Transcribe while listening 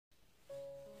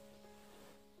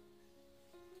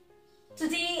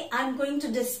Today I'm going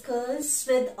to discuss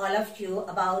with all of you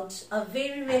about a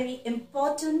very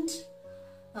important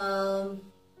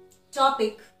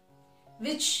topic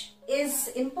which is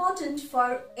important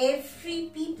for every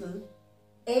people,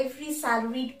 every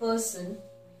salaried person,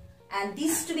 and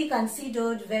this to be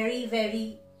considered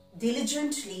very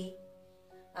diligently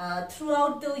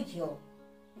throughout the year,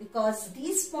 because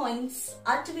these points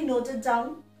are to be noted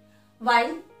down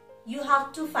while you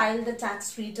have to file the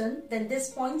tax return. Then these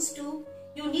points too,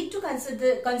 you need to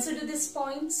consider this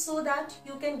point so that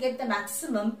you can get the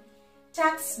maximum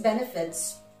tax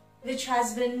benefits which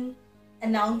has been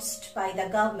announced by the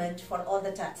government for all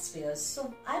the taxpayers.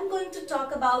 So I'm going to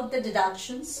talk about the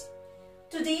deductions.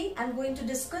 Today I'm going to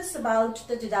discuss about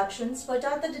the deductions. What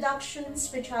are the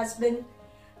deductions which has been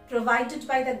provided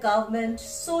by the government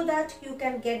so that you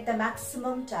can get the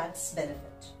maximum tax benefit.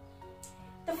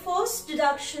 The first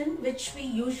deduction which we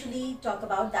usually talk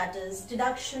about, that is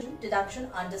deduction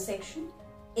under section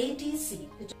 80C.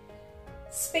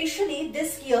 Especially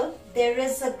this year there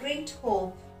is a great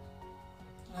hope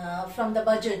from the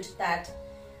budget that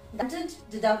the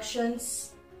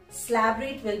deductions slab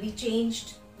rate will be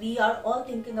changed. We are all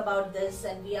thinking about this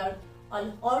and we are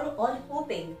all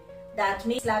hoping that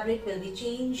slab rate will be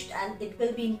changed and it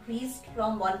will be increased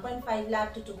from 1.5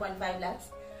 lakh to 2.5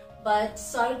 lakhs. But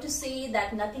sorry to say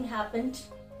that nothing happened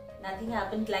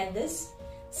like this.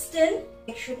 Still,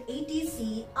 section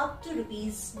 80C up to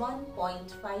rupees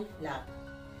 1.5 lakh.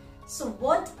 So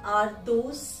what are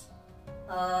those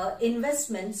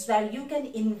investments where you can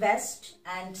invest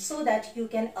and so that you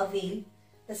can avail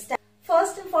the status?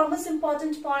 First and foremost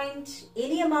important point,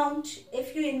 any amount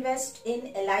if you invest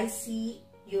in LIC,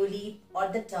 ULIP or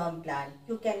the term plan,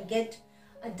 you can get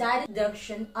a direct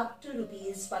deduction up to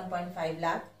rupees 1.5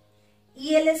 lakh.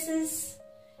 ELS's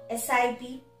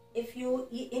SIP, if you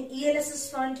in ELS's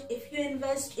fund, if you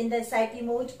invest in the SIP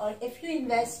mode or if you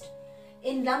invest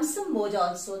in lump sum mode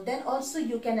also, then also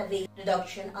you can avail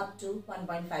deduction up to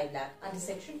 1.5 lakh under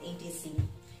section 80C.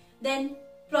 Then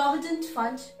Provident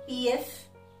Fund, PF,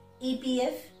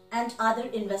 EPF and other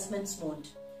investments mode,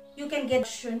 you can get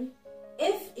deduction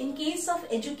if in case of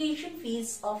education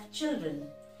fees of children,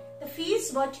 the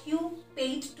fees what you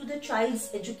paid to the child's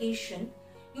education,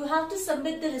 you have to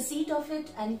submit the receipt of it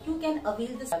and you can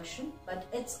avail this deduction, but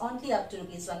it's only up to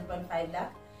rupees 1.5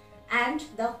 lakh. And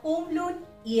the home loan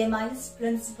EMI's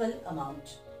principal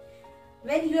amount.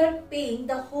 When you are paying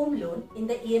the home loan in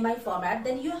the EMI format,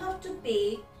 then you have to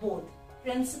pay both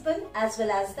principal as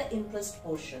well as the interest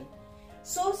portion.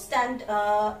 So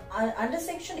under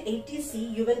section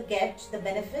 80C, you will get the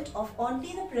benefit of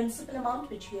only the principal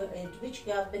amount which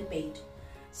you have been paid.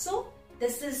 So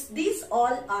these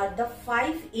all are the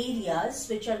 5 areas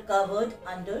which are covered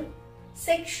under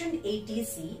section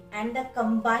 80C, and the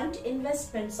combined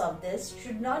investments of this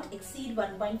should not exceed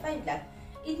 1.5 lakh.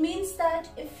 It means that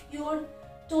if your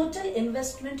total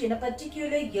investment in a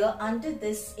particular year under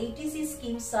this 80C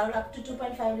schemes are up to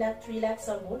 2.5 lakh, 3 lakhs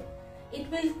or more,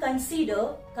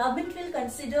 government will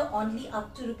consider only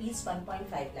up to rupees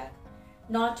 1.5 lakh,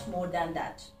 not more than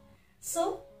that.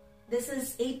 So this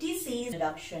is 80C's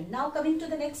deduction. Now coming to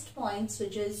the next points,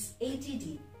 which is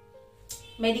 80D,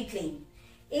 Mediclaim.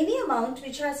 Any amount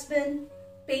which has been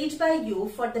paid by you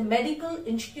for the medical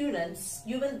insurance,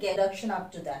 you will get deduction up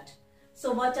to that.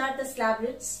 So what are the slab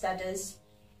rates? That is,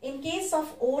 in case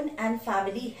of own and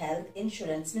family health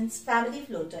insurance, means family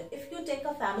floater. If you take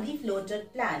a family floater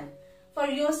plan for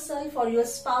yourself, for your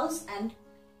spouse and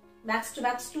max to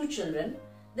max 2 children,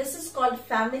 this is called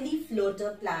family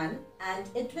floater plan and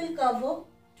it will cover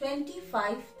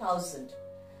 25,000.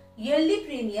 Yearly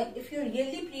premium, if your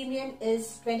yearly premium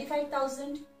is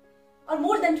 25,000 or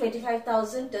more than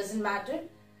 25,000, doesn't matter.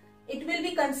 It will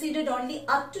be considered only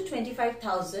up to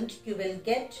 25,000. You will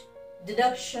get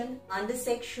deduction under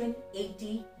section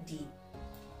 80D.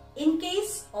 In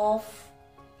case of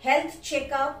health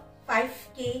checkup,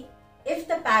 5K, if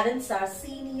the parents are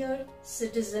senior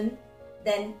citizen,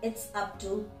 then it's up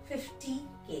to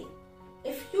 50K.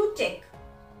 If you take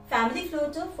family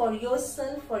floater for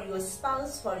yourself, for your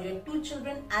spouse, for your 2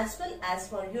 children as well as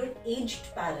for your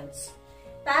aged parents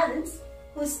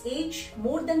whose age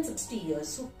more than 60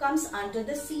 years, who comes under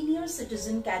the senior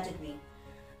citizen category,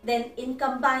 then in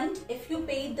combined, if you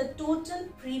pay the total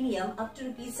premium up to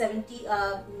rupees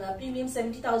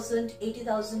 70,000,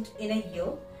 80,000 in a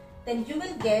year, then you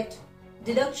will get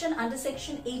deduction under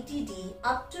section 80D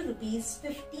up to rupees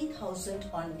 50,000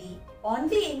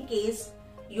 only in case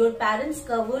your parents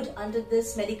covered under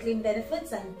this Mediclaim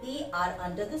benefits and they are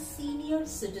under the senior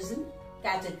citizen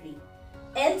category.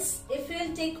 Else, if you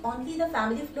will take only the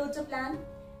family floater plan,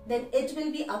 then it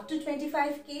will be up to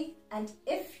 25k. And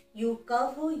if you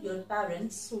cover your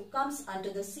parents who comes under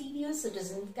the senior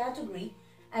citizen category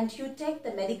and you take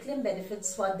the mediclaim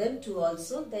benefits for them too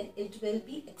also, then it will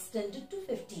be extended to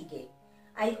 50k.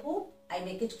 I hope I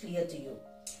make it clear to you.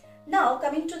 Now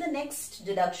coming to the next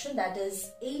deduction, that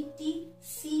is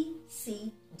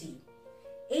 80CCD.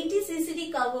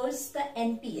 80CCD covers the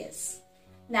NPS,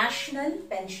 National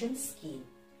Pension Scheme.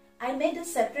 I made a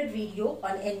separate video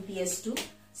on NPS too.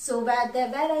 So where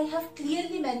I have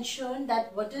clearly mentioned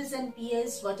that what is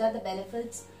NPS, what are the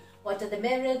benefits, what are the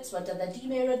merits, what are the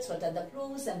demerits, what are the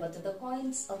pros and what are the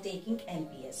cons of taking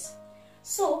NPS.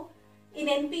 So in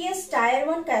NPS Tier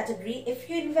 1 category, if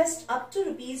you invest up to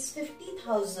rupees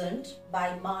 50,000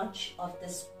 by March of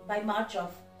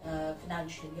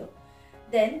financial year,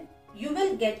 then you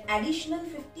will get additional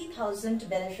 50,000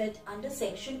 benefit under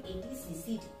section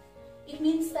 80CCD. It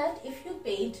means that if you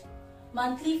paid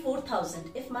monthly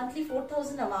 4,000, if monthly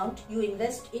 4,000 amount you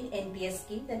invest in NPS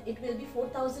scheme, then it will be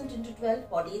 4,000 into 12,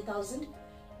 48,000.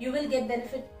 You will get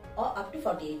benefit or up to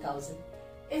 48,000.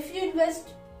 If you invest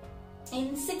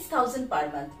in 6,000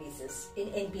 per month basis in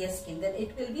NPS scheme, then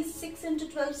it will be 6 into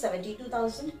 12,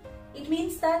 72,000. It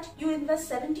means that you invest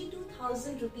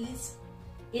 72,000 rupees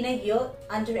in a year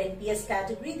under NPS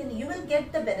category, then you will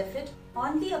get the benefit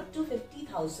only up to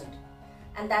 50,000,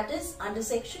 and that is under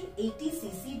section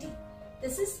 80CCD.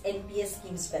 This is NPS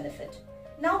scheme's benefit.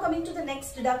 Now coming to the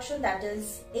next deduction, that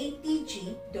is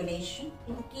 80G donation.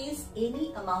 In case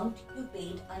any amount you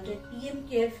paid under PM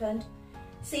Care Fund,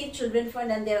 Save Children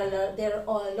Fund, and there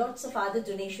are lots of other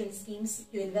donation schemes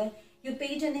you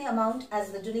paid any amount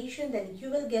as the donation, then you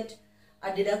will get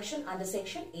a deduction under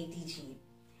section 80G.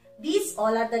 These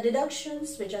all are the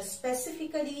deductions which are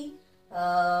specifically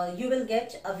you will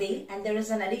get Avail, and there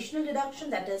is an additional deduction,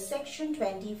 that is section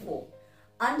 24.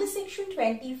 Under section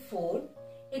 24,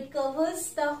 it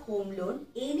covers the home loan,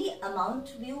 any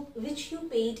amount which you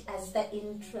paid as the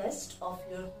interest of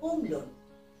your home loan.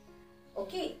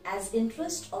 Okay, as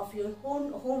interest of your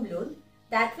home loan,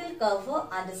 that will cover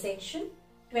under section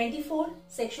 24,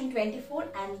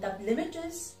 and the limit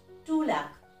is 2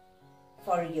 lakh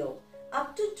for a year.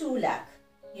 Up to 2 lakh,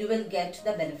 you will get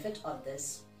the benefit of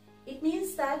this. It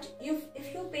means that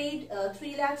if you paid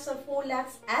 3 lakhs or 4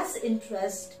 lakhs as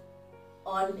interest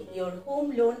on your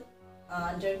home loan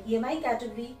under EMI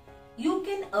category, you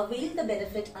can avail the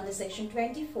benefit under section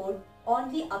 24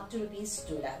 only up to rupees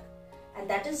 2 lakh. And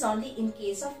that is only in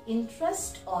case of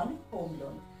interest on home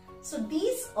loan. So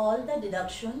these all the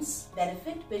deductions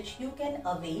benefit which you can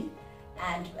avail,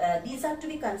 and these are to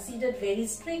be considered very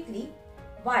strictly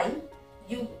while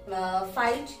you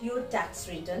filed your tax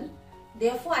return.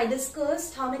 Therefore, I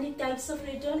discussed how many types of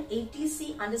return.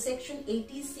 80C, under section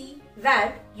 80C,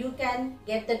 where you can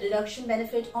get the deduction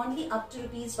benefit only up to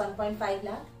rupees 1.5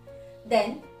 lakh.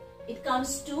 Then it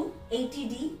comes to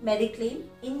 80D, mediclaim.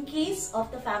 In case of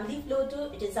the family floater,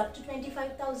 it is up to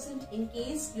 25,000. In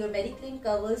case your mediclaim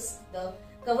covers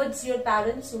your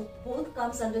parents who both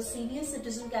comes under senior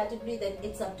citizen category, then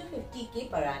it's up to 50k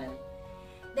per annum.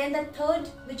 Then the third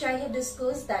which I have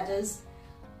discussed, that is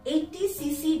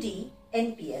 80CCD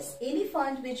NPS. Any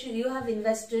fund which you have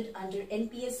invested under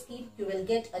NPS scheme, you will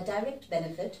get a direct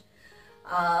benefit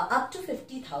up to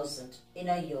 50,000 in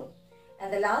a year.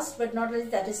 And the last but not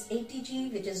least, that is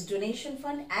 80G, which is donation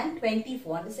fund, and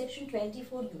 24. Under section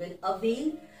 24, you will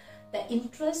avail the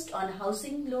interest on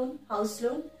housing loan, house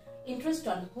loan, interest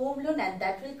on home loan, and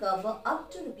that will cover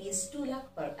up to rupees 2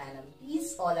 lakh per annum.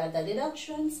 These all are the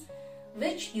deductions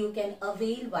which you can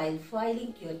avail while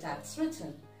filing your tax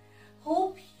return.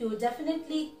 Hope you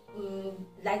definitely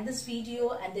like this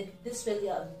video, and that this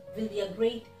will be a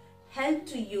great help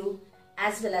to you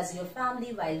as well as your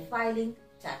family while filing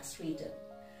tax return.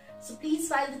 So please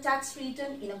file the tax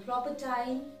return in a proper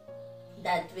time.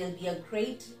 That will be a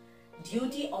great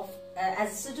duty of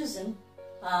as a citizen,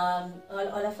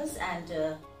 all of us,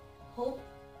 and hope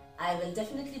I will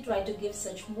definitely try to give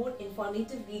such more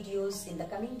informative videos in the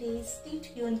coming days. Stay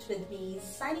tuned with me.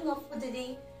 Signing off for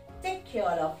today. Take care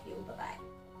of you. Bye-bye.